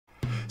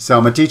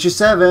Selma Teacher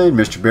 7,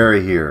 Mr.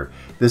 Berry here.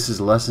 This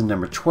is lesson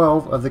number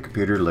 12 of the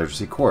computer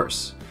literacy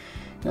course.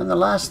 Now in the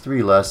last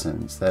three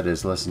lessons, that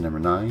is lesson number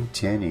 9,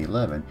 10, and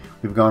 11,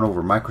 we've gone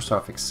over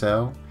Microsoft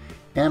Excel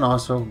and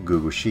also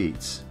Google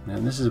Sheets. Now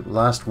this is the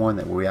last one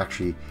that we'll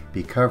actually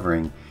be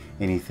covering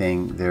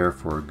anything there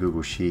for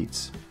Google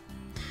Sheets.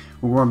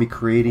 We're going to be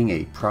creating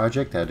a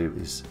project that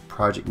is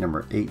project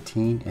number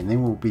 18, and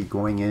then we'll be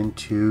going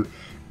into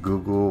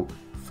Google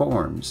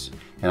Forms.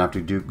 And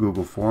after do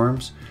Google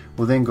Forms,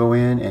 we'll then go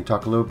in and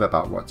talk a little bit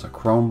about what's a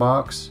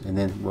Chromebox, and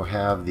then we'll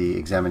have the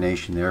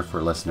examination there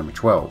for lesson number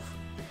 12.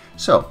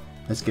 So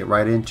let's get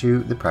right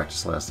into the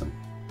practice lesson.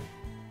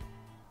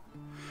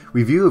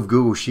 Review of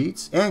Google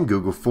Sheets and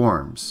Google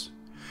Forms.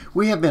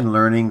 We have been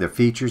learning the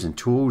features and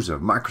tools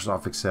of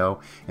Microsoft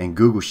Excel and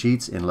Google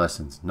Sheets in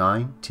lessons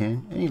 9,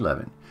 10, and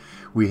 11.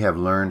 We have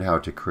learned how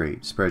to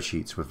create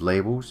spreadsheets with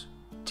labels,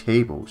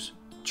 tables,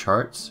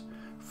 charts,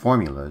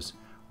 formulas,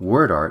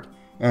 word art,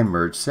 and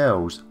merge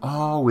cells,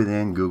 all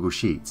within Google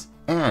Sheets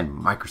and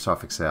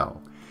Microsoft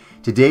Excel.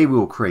 Today we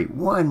will create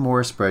one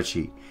more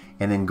spreadsheet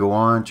and then go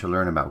on to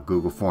learn about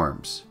Google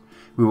Forms.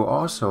 We will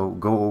also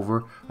go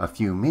over a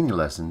few mini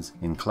lessons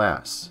in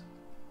class.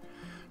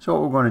 So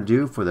what we're going to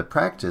do for the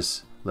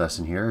practice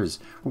lesson here is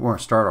we're going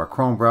to start our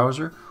Chrome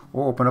browser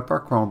or open up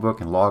our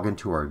Chromebook and log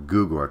into our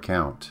Google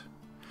account.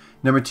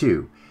 Number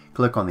 2,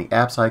 click on the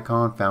apps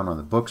icon found on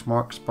the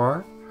bookmarks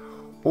bar,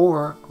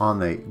 or on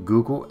the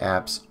Google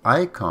Apps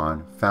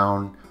icon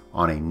found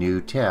on a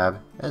new tab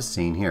as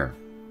seen here.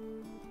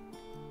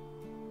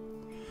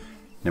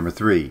 Number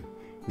 3,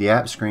 the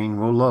app screen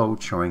will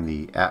load showing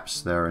the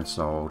apps that are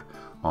installed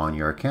on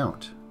your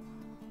account.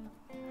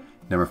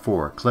 Number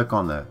 4, click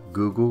on the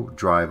Google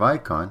Drive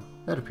icon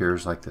that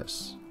appears like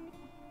this.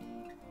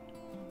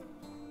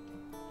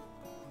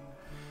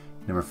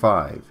 Number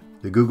 5,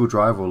 the Google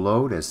Drive will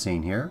load as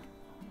seen here.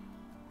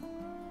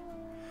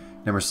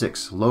 Number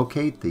 6,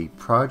 locate the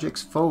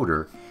projects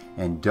folder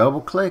and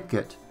double click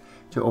it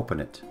to open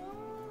it.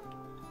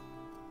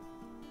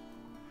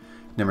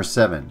 Number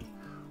 7,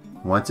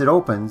 once it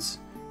opens,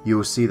 you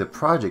will see the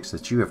projects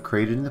that you have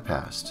created in the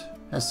past,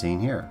 as seen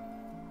here.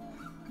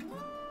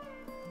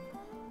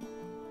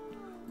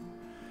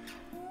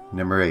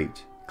 Number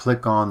 8,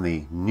 click on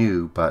the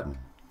New button.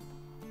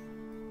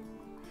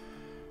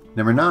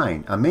 Number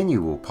 9, a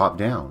menu will pop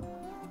down.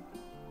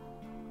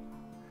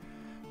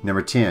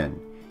 Number 10,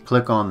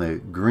 click on the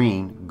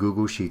green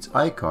Google Sheets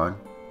icon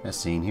as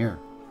seen here.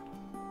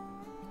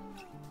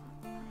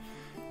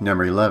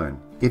 Number 11,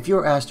 if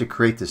you're asked to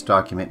create this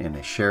document in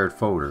a shared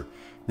folder,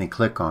 then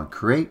click on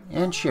Create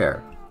and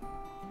Share.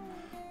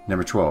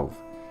 Number 12,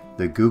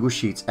 the Google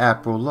Sheets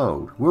app will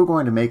load. We're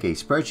going to make a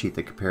spreadsheet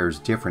that compares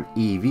different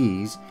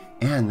EVs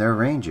and their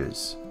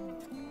ranges.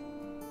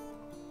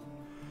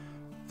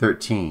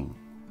 13,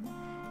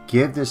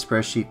 give this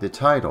spreadsheet the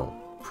title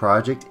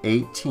Project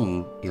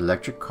 18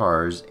 Electric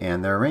Cars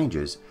and Their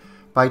Ranges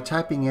by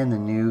typing in the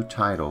new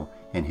title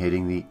and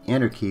hitting the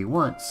Enter key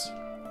once.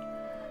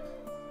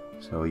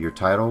 So your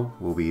title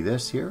will be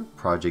this here,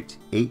 Project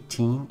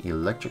 18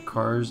 Electric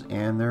Cars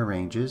and Their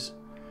Ranges.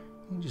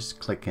 You just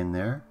click in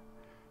there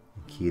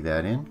and key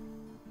that in.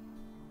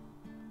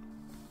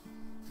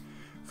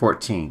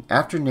 14.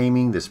 After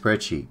naming the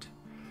spreadsheet,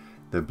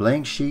 the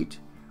blank sheet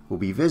will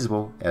be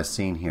visible as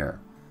seen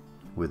here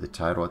with the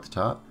title at the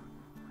top.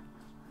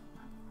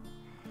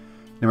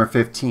 Number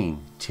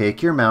 15,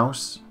 take your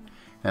mouse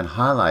and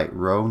highlight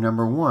row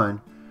number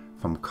 1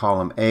 from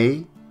column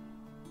A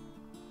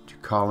to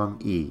column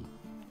E.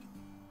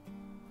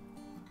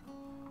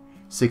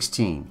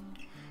 16,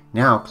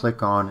 now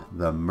click on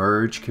the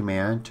merge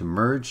command to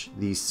merge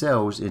these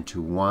cells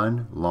into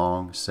one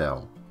long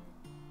cell.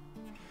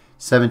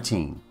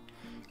 17,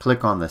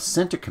 click on the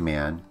center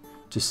command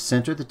to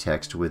center the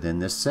text within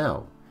this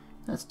cell.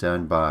 That's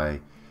done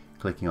by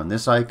clicking on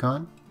this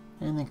icon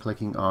and then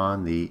clicking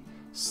on the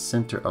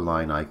center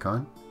align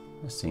icon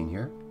as seen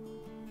here.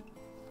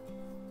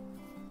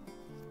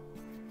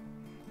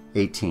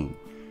 18.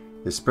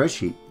 The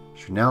spreadsheet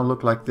should now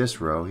look like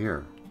this row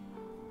here.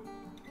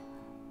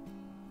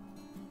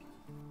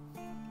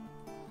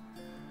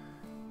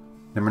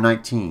 Number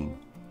 19.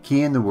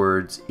 Key in the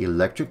words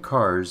electric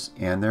cars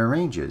and their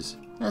ranges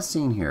as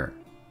seen here.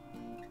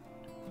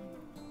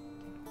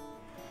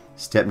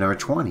 Step number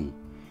 20.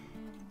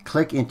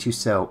 Click into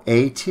cell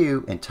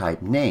A2 and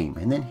type name,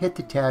 and then hit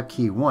the tab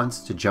key once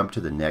to jump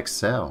to the next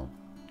cell.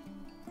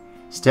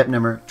 Step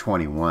number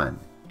 21.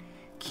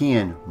 Key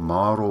in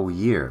model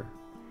year,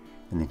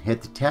 and then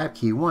hit the tab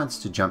key once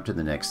to jump to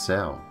the next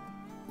cell.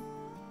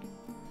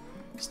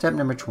 Step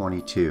number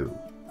 22.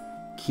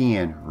 Key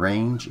in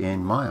range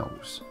in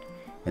miles,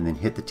 and then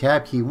hit the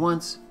tab key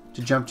once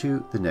to jump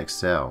to the next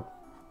cell.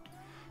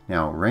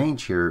 Now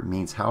range here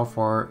means how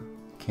far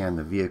can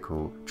the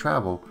vehicle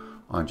travel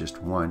on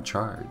just one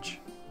charge.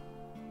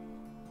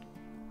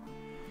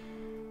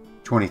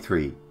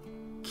 23.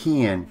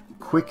 Key in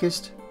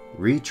quickest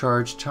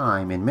recharge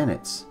time in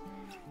minutes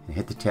and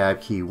hit the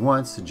tab key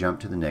once to jump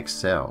to the next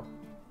cell.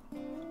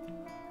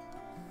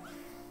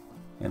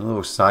 And a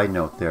little side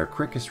note there,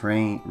 quickest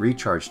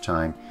recharge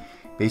time,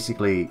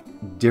 basically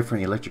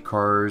different electric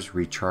cars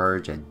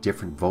recharge at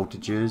different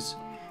voltages.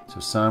 So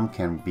some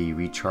can be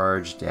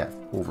recharged at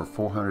over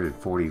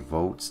 440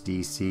 volts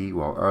DC,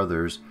 while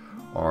others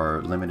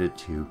are limited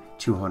to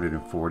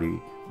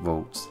 240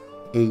 volts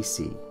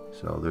AC.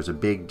 So there's a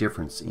big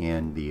difference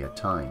in the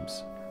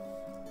times.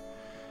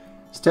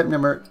 Step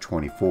number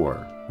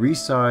 24,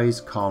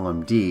 resize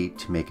column D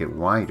to make it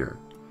wider.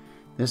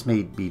 This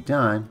may be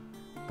done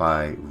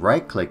by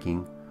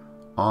right-clicking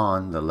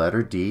on the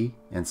letter D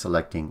and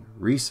selecting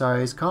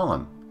resize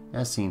column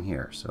as seen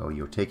here. So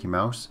you'll take your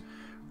mouse,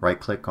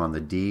 right-click on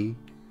the D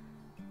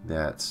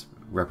that's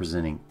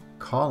representing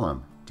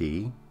column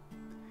D,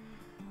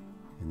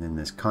 and then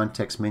this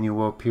context menu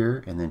will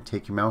appear, and then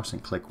take your mouse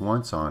and click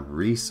once on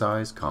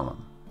resize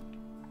column.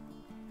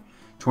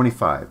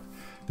 25.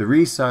 The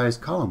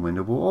resize column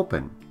window will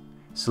open.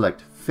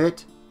 Select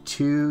fit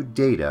to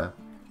data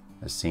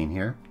as seen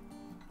here.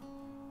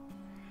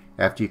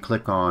 After you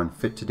click on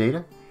fit to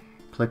data,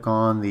 click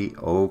on the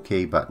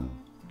OK button.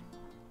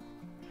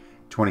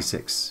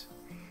 26.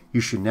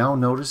 You should now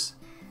notice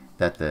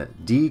that the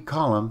D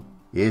column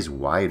is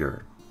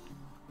wider.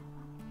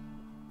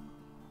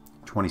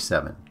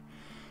 27.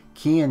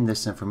 Key in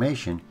this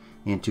information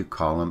into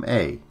column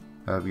A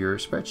of your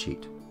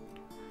spreadsheet.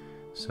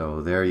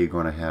 So there you're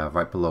going to have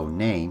right below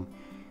name,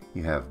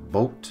 you have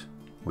boat,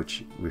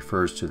 which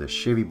refers to the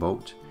Chevy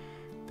boat,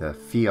 the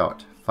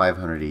Fiat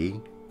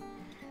 500e,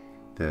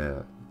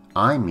 the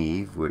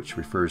iMeave, which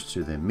refers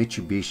to the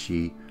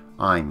Mitsubishi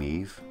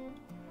iMeave,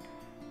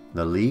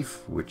 the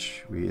Leaf,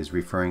 which is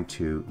referring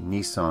to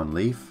Nissan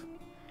Leaf,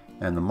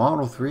 and the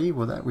Model 3,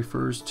 well, that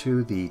refers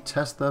to the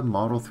Tesla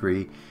Model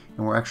 3,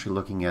 and we're actually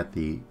looking at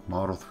the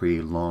Model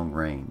 3 long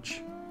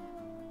range.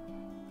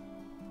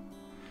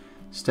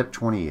 Step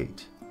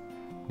 28.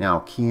 Now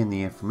key in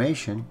the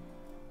information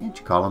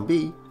into column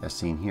B as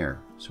seen here.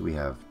 So we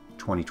have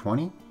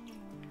 2020,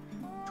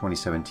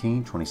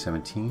 2017,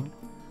 2017,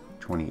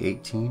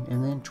 2018,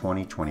 and then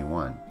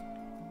 2021.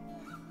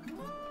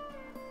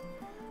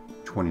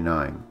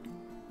 29.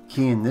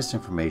 Key in this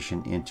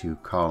information into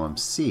column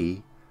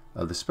C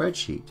of the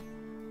spreadsheet.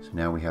 So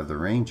now we have the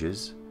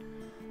ranges,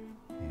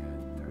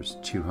 and there's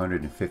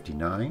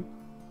 259,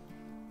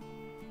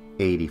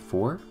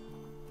 84,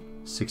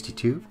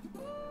 62,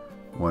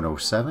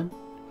 107,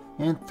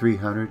 and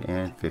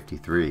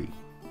 353.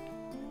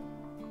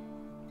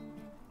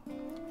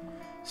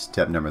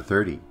 Step number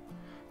 30.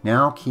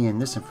 Now key in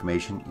this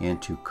information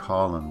into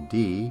column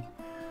D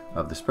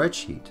of the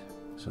spreadsheet.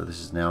 So this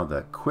is now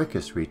the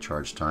quickest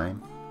recharge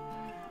time.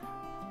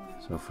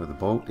 So for the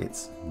boat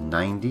it's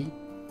 90,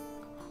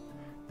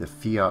 the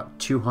Fiat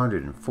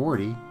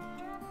 240,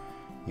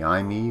 the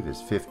iMeave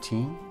is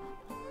 15,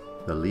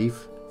 the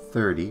Leaf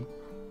 30,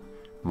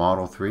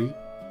 Model 3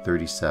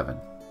 37.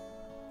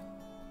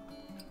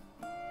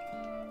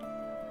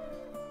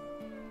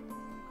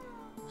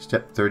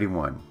 Step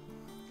 31.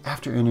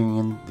 After entering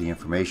in the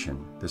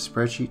information, the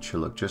spreadsheet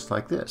should look just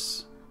like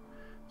this.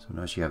 So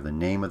notice you have the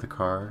name of the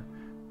car,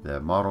 the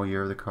model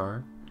year of the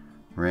car,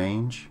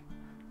 range,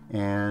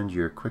 and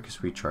your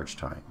quickest recharge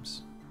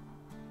times.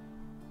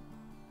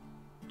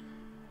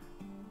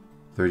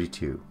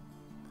 32.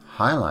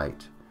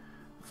 Highlight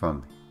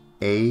from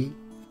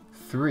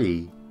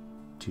A3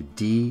 to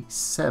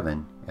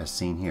D7 as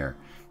seen here.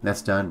 And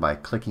that's done by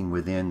clicking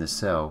within the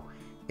cell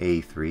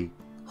A3,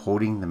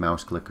 holding the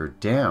mouse clicker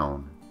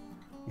down,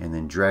 and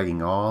then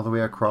dragging all the way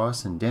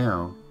across and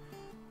down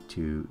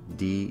to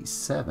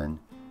D7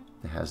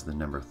 that has the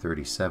number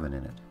 37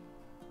 in it.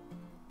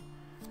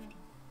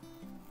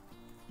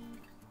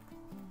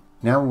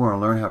 Now we're going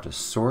to learn how to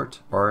sort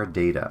our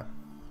data.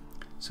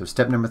 So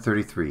step number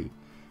 33,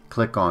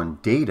 click on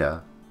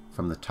Data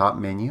from the top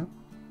menu.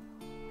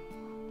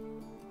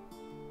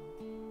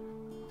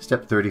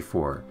 Step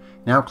 34,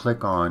 now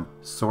click on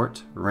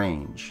Sort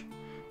Range.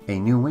 A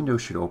new window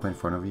should open in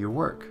front of your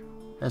work,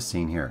 as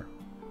seen here.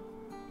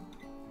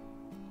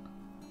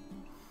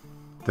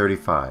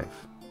 35.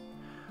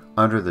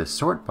 Under the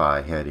Sort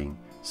By heading,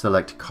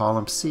 select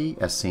column C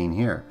as seen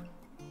here.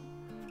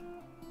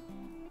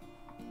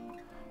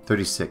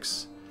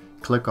 36.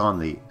 Click on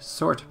the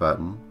Sort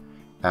button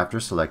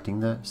after selecting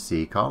the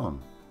C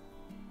column.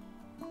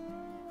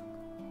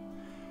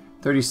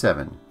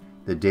 37.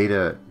 The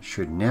data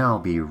should now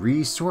be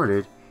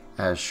resorted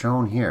as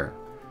shown here.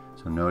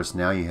 So notice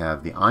now you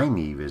have the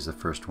iMeave is the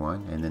first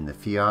one, and then the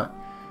Fiat,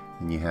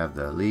 and you have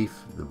the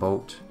Leaf, the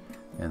Boat,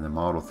 and the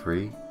Model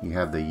 3. You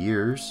have the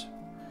years,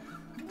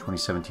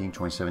 2017,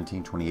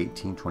 2017,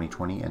 2018,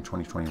 2020, and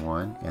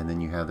 2021, and then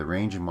you have the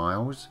range in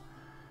miles,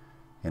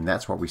 and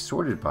that's what we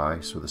sorted by.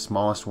 So the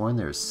smallest one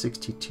there is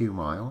 62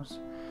 miles,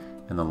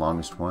 and the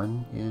longest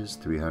one is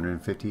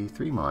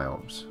 353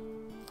 miles.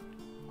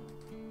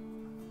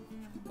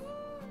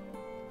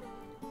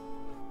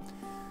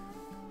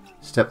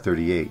 Step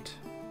 38.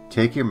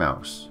 Take your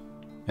mouse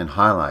and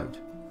highlight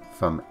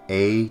from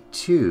A2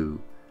 to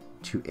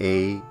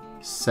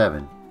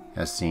A7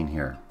 as seen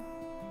here.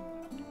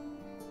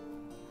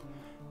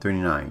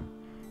 39.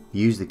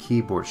 use the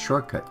keyboard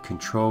shortcut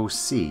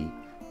Control-C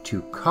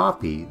to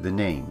copy the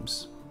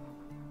names.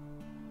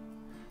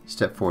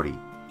 Step 40.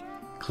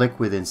 Click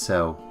within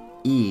cell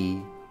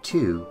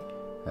E2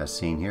 as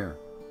seen here.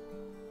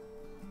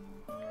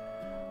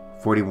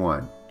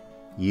 41.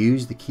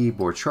 Use the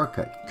keyboard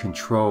shortcut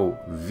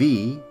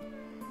Control-V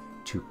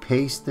to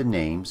paste the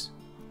names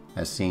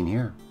as seen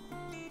here.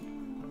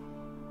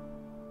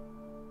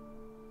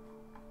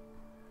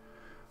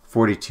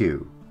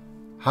 42.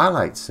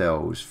 Highlight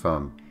cells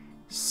from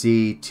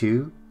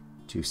C2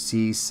 to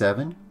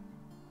C7.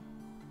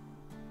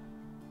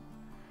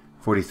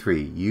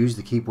 43. Use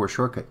the keyboard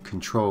shortcut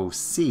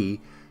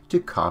Control-C to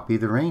copy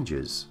the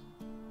ranges.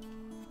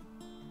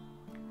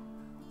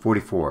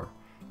 44.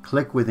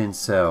 Click within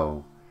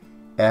cell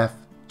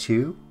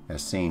F2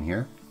 as seen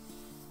here.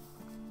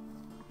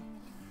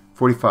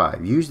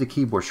 45. Use the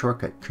keyboard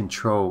shortcut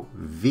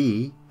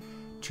Control-V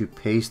to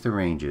paste the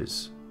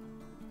ranges.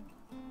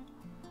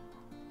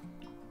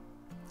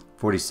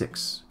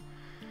 46.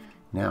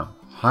 Now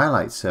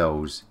highlight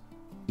cells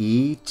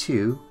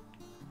E2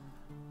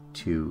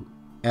 to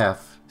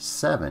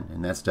F7,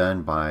 and that's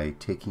done by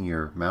taking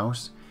your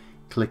mouse,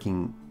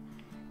 clicking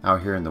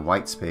out here in the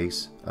white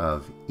space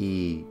of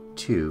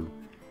E2,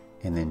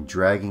 and then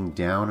dragging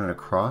down and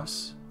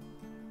across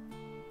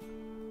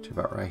to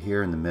about right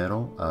here in the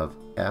middle of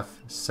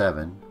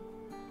F7,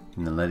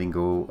 and then letting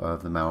go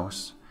of the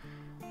mouse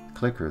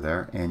clicker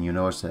there, and you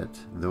notice that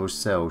those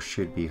cells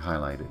should be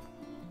highlighted.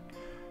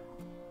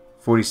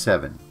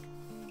 47.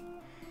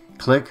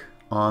 Click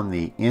on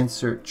the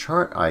Insert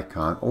Chart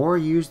icon or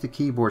use the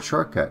keyboard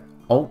shortcut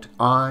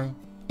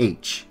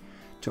Alt-I-H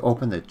to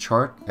open the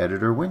chart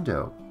editor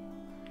window.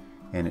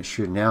 And it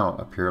should now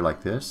appear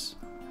like this.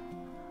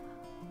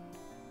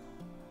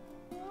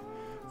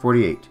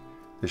 48.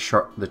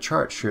 The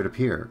chart should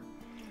appear.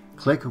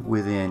 Click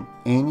within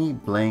any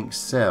blank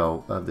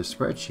cell of the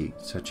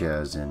spreadsheet, such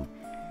as in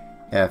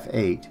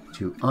F8,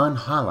 to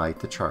unhighlight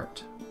the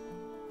chart.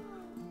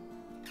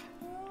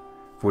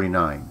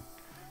 49.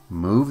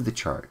 Move the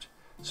chart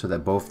so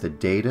that both the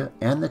data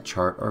and the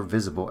chart are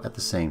visible at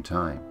the same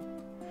time.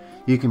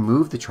 You can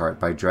move the chart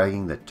by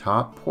dragging the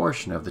top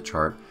portion of the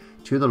chart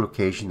to the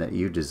location that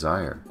you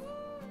desire.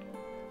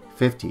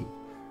 50.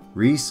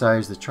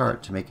 Resize the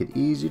chart to make it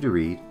easy to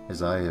read,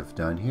 as I have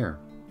done here.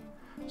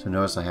 So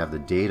notice I have the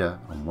data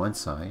on one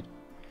side,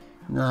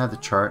 and then I have the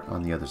chart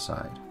on the other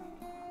side.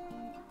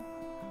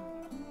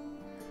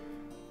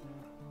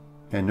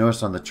 And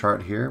notice on the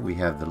chart here we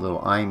have the little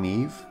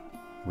IMEV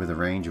with a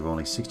range of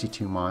only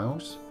 62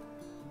 miles.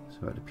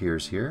 So it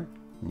appears here.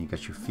 And you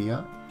got your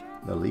Fiat,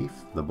 the Leaf,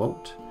 the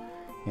Bolt,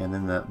 and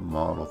then the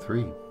Model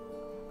 3.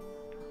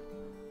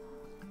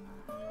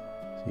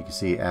 So you can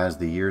see as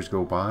the years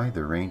go by,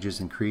 the ranges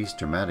increase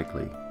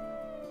dramatically.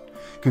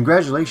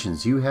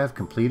 Congratulations, you have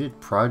completed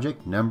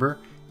project number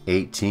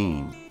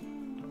 18.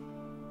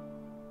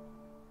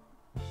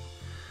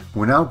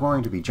 We're now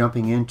going to be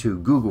jumping into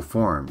Google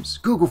Forms.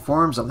 Google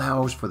Forms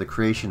allows for the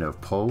creation of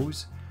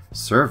polls,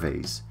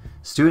 surveys,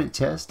 student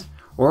tests,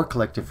 or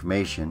collect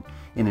information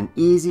in an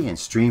easy and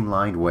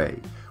streamlined way,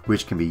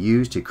 which can be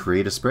used to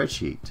create a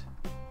spreadsheet.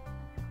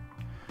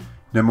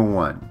 Number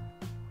 1.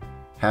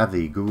 Have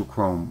the Google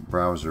Chrome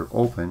browser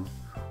open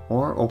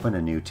or open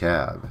a new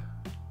tab.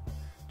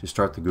 To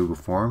start the Google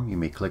form, you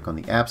may click on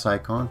the apps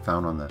icon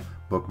found on the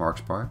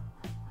bookmarks bar.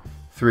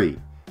 3.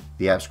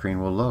 The app screen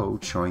will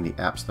load, showing the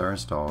apps that are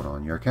installed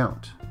on your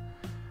account.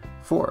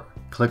 4.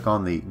 Click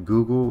on the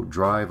Google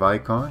Drive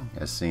icon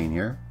as seen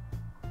here.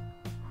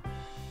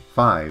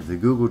 5. The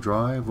Google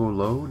Drive will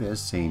load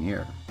as seen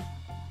here.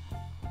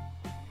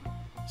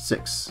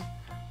 6.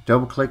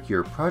 Double-click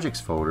your Projects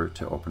folder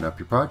to open up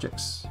your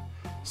projects.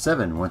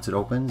 7. Once it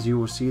opens, you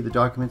will see the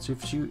documents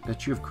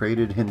that you have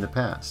created in the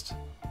past.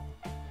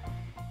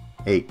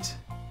 8.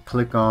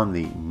 Click on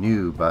the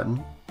New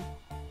button.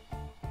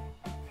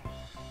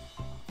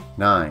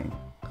 9.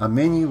 A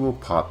menu will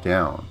pop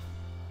down.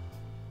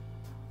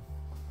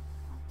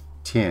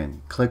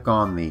 10. Click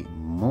on the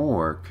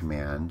More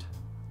command.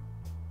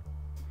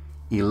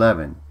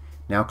 11.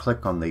 Now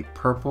click on the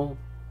purple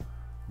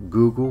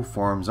Google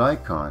Forms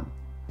icon.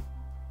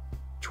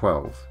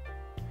 12.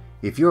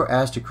 If you're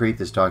asked to create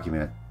this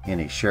document in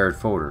a shared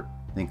folder,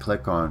 then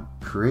click on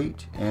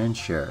Create and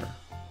Share.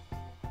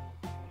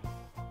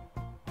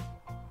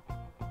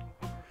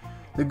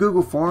 The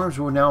Google Forms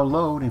will now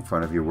load in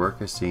front of your work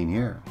as seen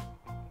here.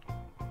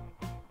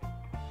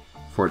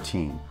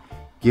 14.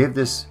 Give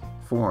this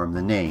form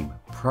the name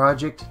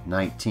Project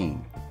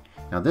 19.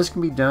 Now this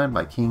can be done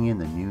by keying in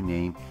the new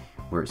name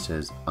where it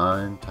says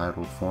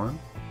Untitled Form,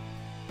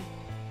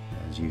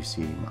 as you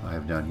see I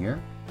have done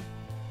here.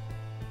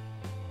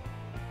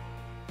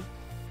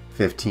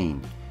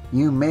 15.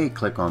 You may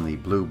click on the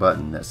blue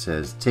button that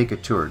says Take a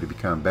Tour to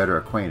become better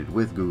acquainted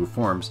with Google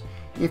Forms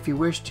if you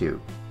wish to.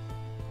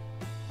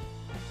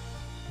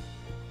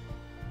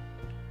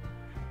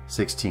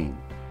 16.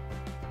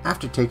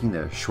 After taking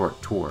the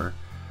short tour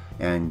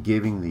and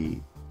giving the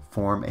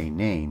form a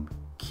name,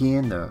 key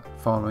in the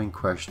following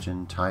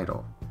question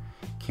title.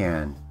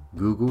 Can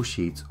Google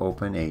Sheets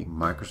open a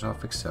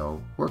Microsoft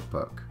Excel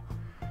workbook.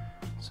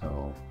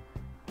 So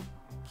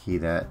key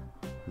that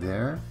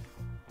there.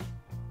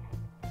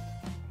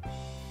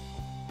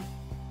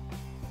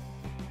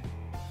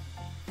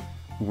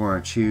 We're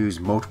going to choose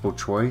multiple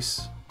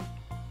choice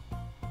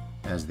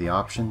as the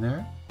option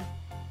there.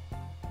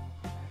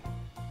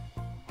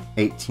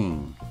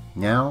 18.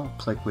 Now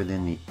click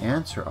within the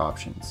answer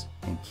options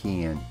and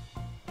key in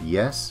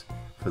yes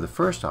for the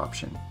first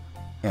option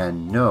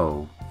and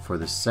no for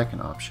the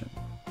second option.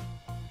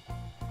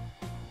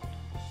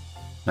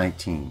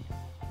 19.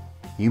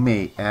 You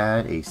may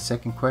add a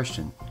second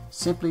question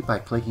simply by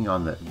clicking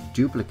on the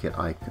duplicate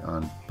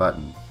icon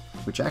button,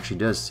 which actually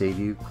does save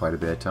you quite a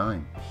bit of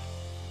time.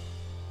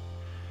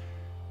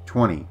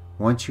 20.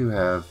 Once you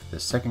have the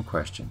second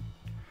question,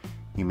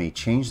 you may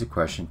change the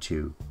question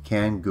to,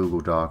 can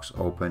Google Docs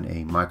open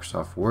a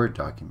Microsoft Word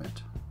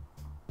document?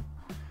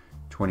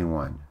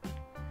 21.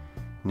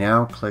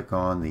 Now click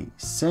on the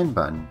send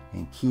button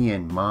and key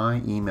in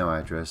my email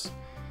address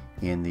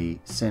in the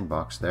send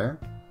box there.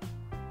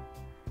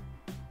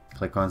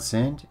 Click on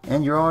send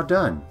and you're all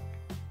done.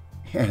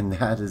 And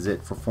that is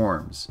it for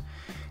forms.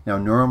 Now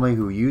normally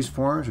who use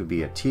forms would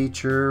be a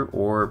teacher,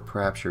 or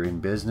perhaps you're in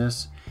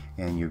business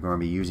and you're going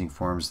to be using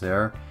forms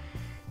there.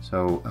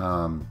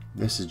 So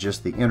this is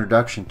just the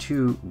introduction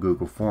to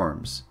Google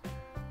Forms.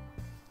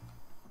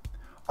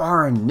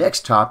 Our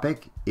next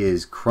topic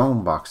is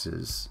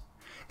Chromeboxes.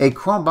 A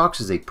Chromebox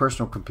is a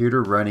personal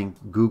computer running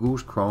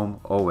Google's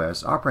Chrome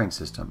OS operating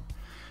system.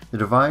 The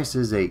device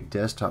is a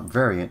desktop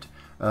variant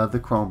of the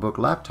Chromebook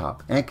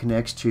laptop and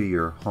connects to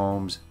your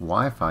home's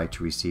Wi-Fi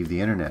to receive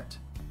the internet.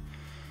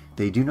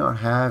 They do not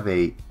have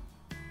a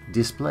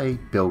display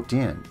built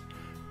in,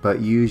 but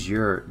use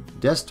your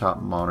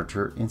desktop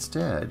monitor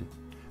instead.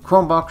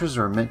 Chromeboxes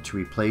are meant to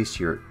replace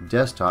your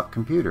desktop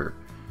computer,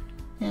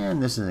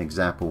 and this is an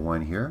example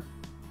one here.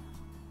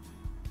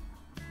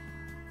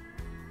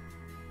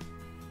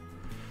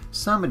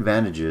 Some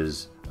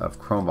advantages of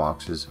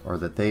Chromeboxes are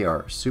that they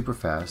are super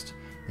fast,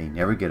 they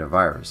never get a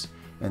virus,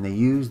 and they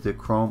use the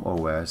Chrome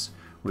OS,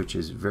 which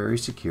is very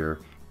secure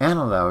and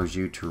allows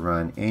you to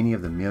run any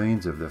of the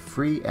millions of the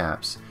free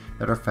apps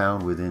that are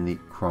found within the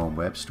Chrome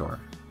Web Store.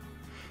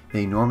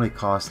 They normally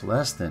cost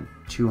less than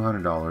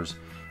 $200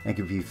 and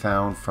can be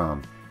found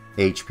from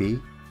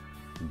HP,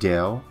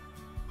 Dell,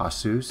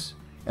 Asus,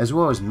 as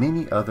well as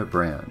many other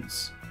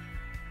brands.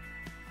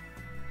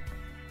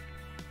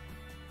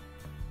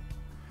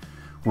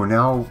 We'll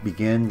now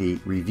begin the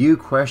review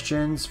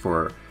questions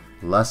for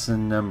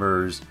lesson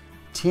numbers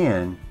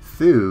 10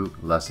 through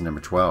lesson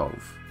number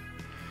 12.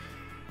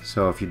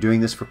 So if you're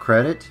doing this for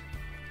credit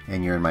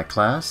and you're in my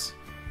class,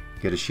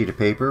 get a sheet of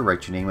paper,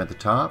 write your name at the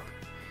top,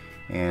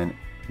 and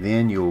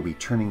then you will be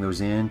turning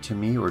those in to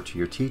me or to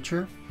your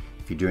teacher.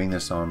 If you're doing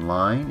this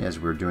online, as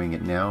we're doing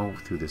it now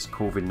through this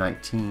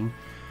COVID-19,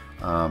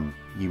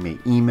 you may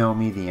email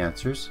me the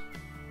answers.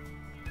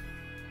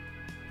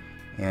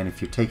 And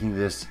if you're taking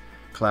this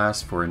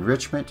class for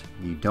enrichment,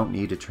 you don't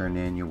need to turn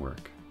in your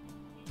work.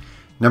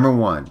 Number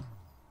 1.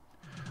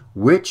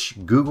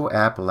 Which Google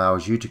app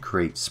allows you to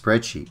create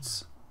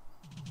spreadsheets?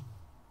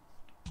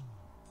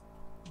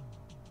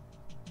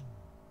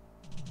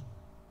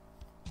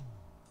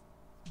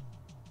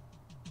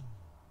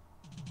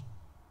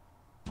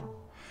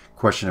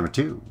 Question number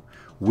 2.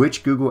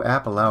 Which Google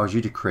app allows you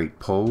to create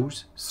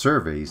polls,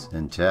 surveys,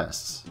 and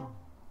tests?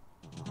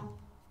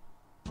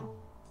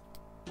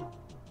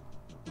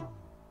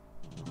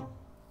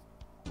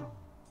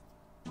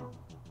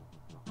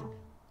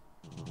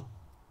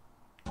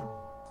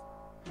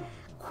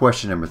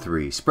 Question number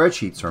 3.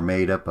 Spreadsheets are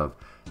made up of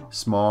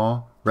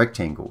small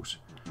rectangles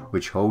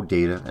which hold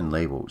data and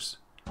labels.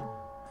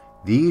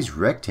 These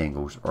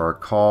rectangles are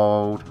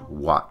called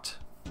what?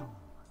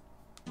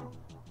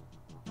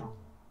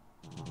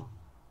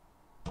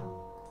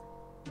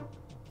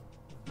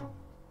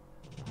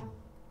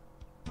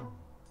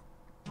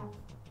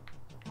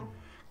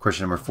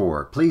 Question number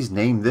 4. Please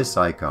name this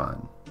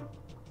icon.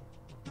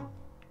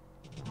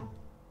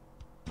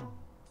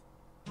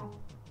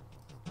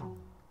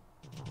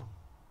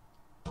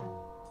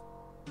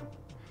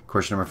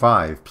 Question number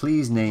 5.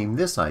 Please name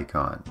this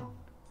icon.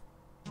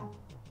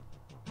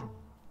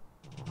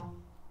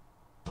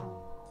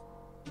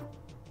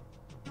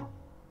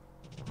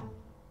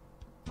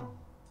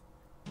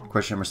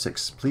 Question number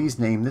 6. Please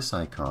name this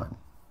icon.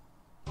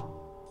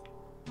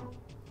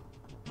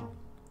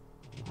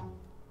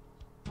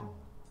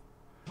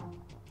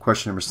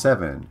 Question number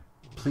 7.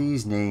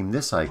 Please name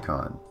this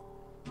icon.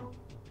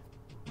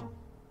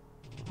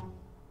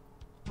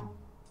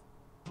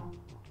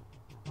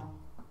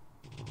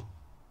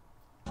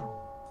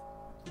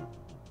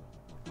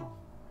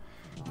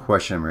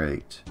 Question number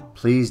 8.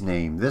 Please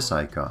name this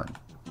icon.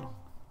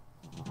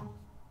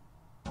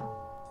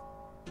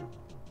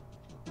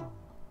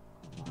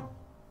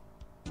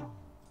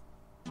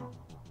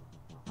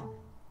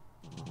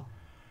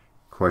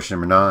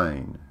 Question number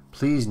 9.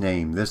 Please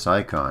name this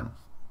icon.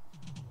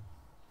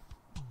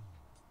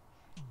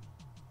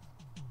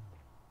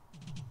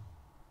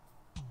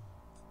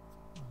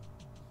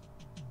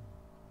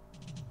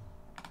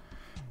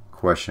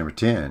 Question number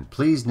 10.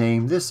 Please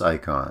name this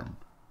icon.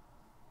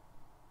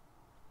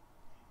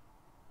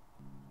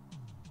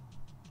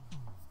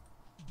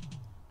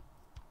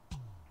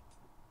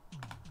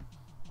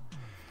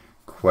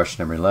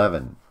 Question number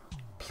 11.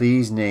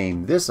 Please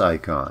name this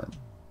icon.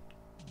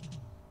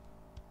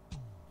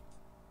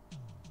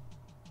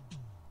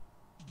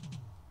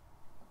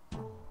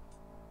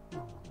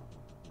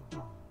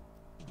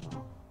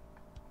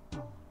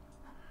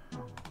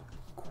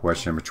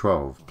 Question number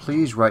 12.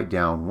 Please write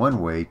down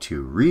one way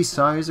to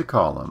resize a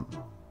column.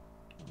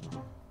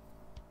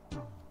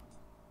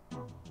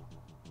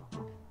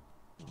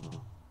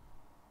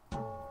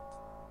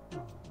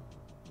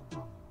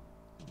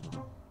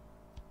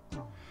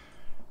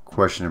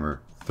 Question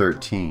number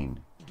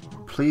 13.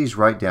 Please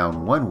write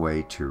down one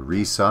way to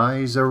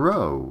resize a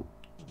row.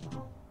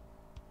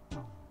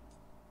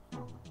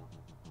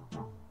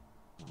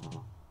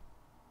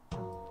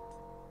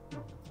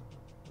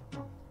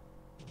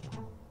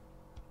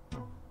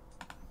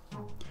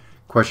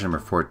 Question number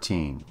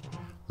 14.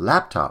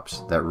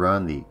 Laptops that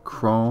run the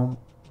Chrome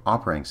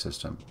operating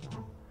system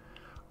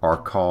are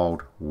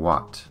called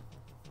what?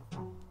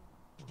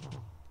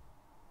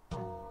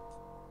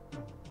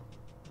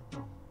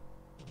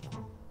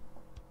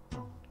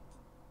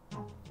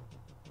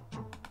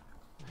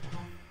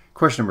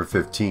 Question number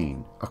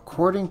 15.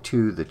 According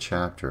to the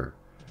chapter,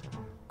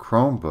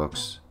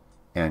 Chromebooks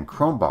and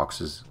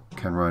Chromeboxes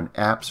can run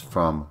apps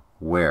from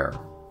where?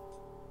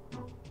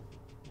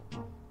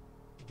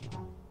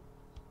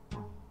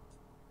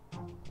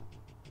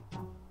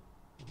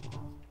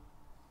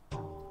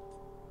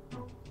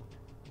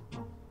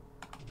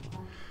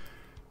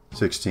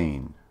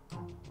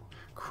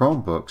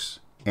 Chromebooks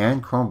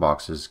and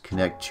Chromeboxes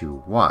connect to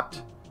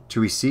what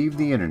to receive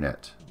the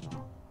internet?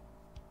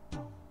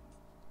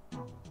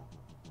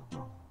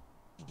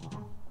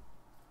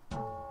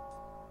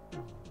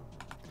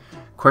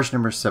 Question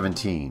number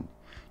 17.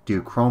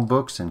 Do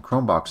Chromebooks and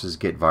Chromeboxes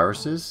get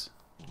viruses?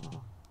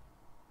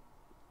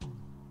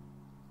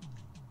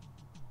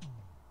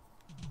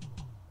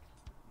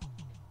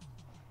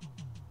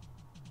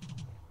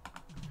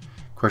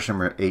 Question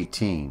number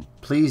 18.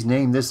 Please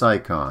name this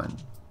icon.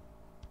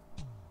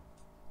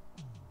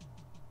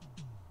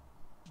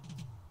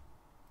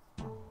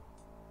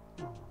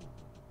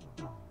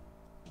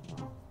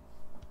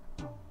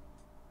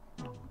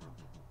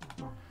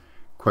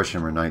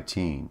 Question number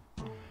 19.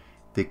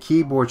 The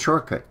keyboard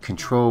shortcut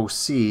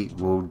Control-C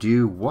will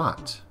do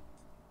what?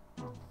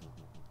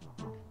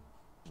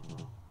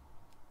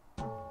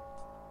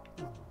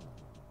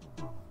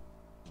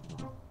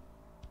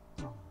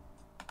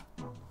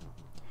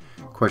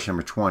 Question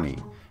number 20.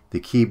 The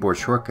keyboard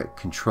shortcut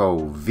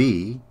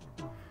Control-V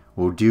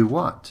will do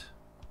what?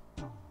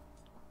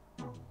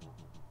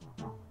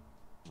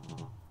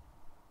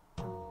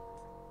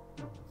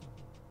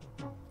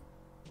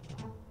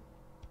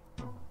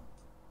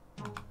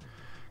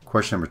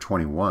 Question number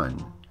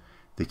 21.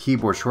 The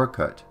keyboard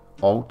shortcut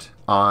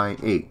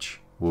Alt-IH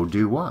will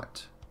do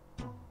what?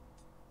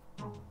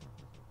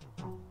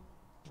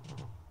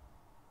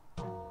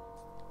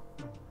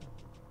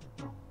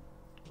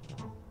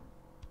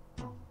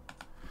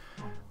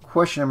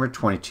 Question number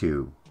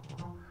 22.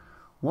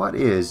 What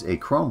is a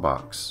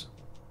Chromebox?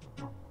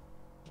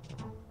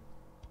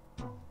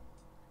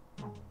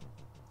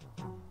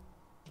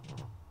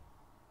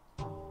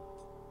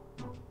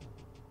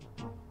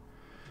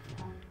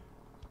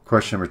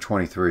 Question number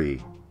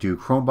 23. Do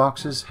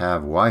Chromeboxes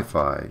have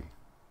Wi-Fi?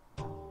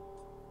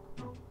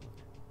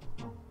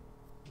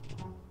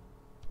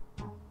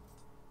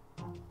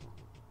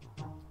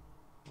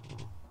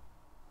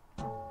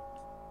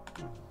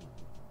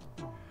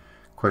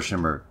 Question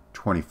number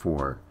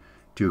 24.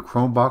 Do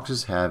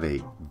Chromeboxes have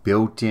a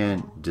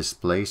built-in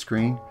display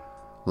screen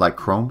like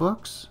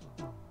Chromebooks?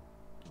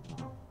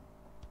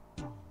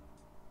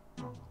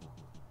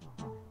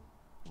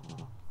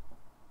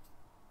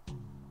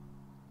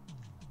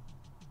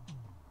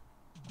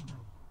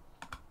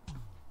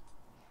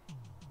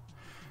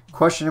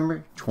 Question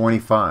number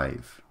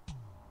 25.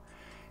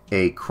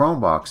 A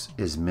Chromebox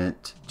is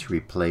meant to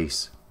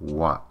replace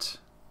what?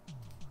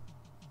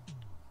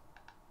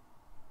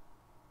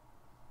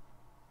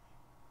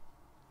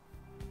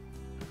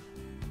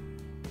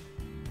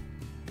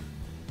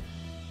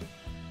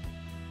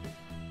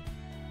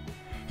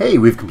 Hey,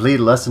 we've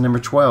completed lesson number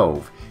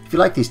 12. If you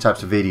like these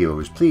types of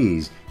videos,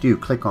 please do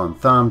click on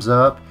thumbs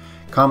up,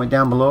 comment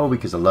down below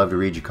because I love to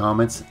read your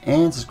comments,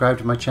 and subscribe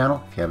to my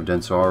channel if you haven't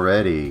done so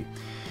already.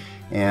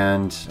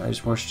 And I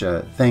just wish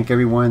to thank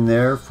everyone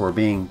there for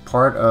being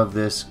part of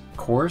this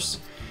course.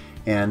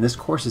 And this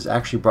course is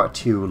actually brought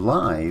to you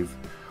live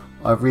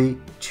every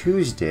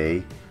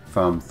Tuesday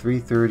from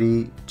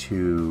 3:30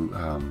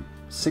 to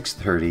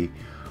 6:30,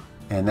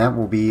 and that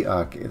will be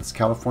it's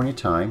California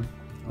time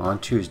on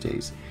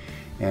Tuesdays.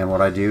 And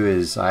what I do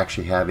is I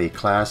actually have a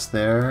class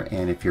there,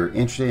 and if you're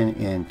interested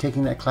in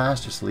taking that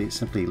class, just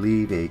simply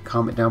leave a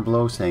comment down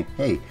below saying,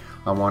 hey,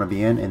 I want to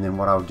be in, and then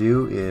what I'll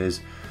do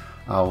is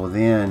I will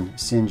then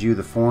send you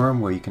the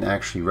form where you can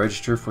actually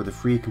register for the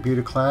free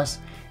computer class,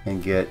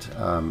 and get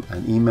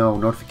an email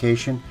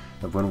notification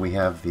of when we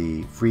have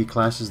the free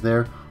classes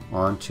there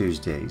on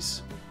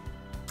Tuesdays.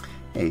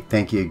 Hey,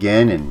 thank you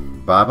again,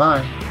 and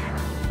bye-bye.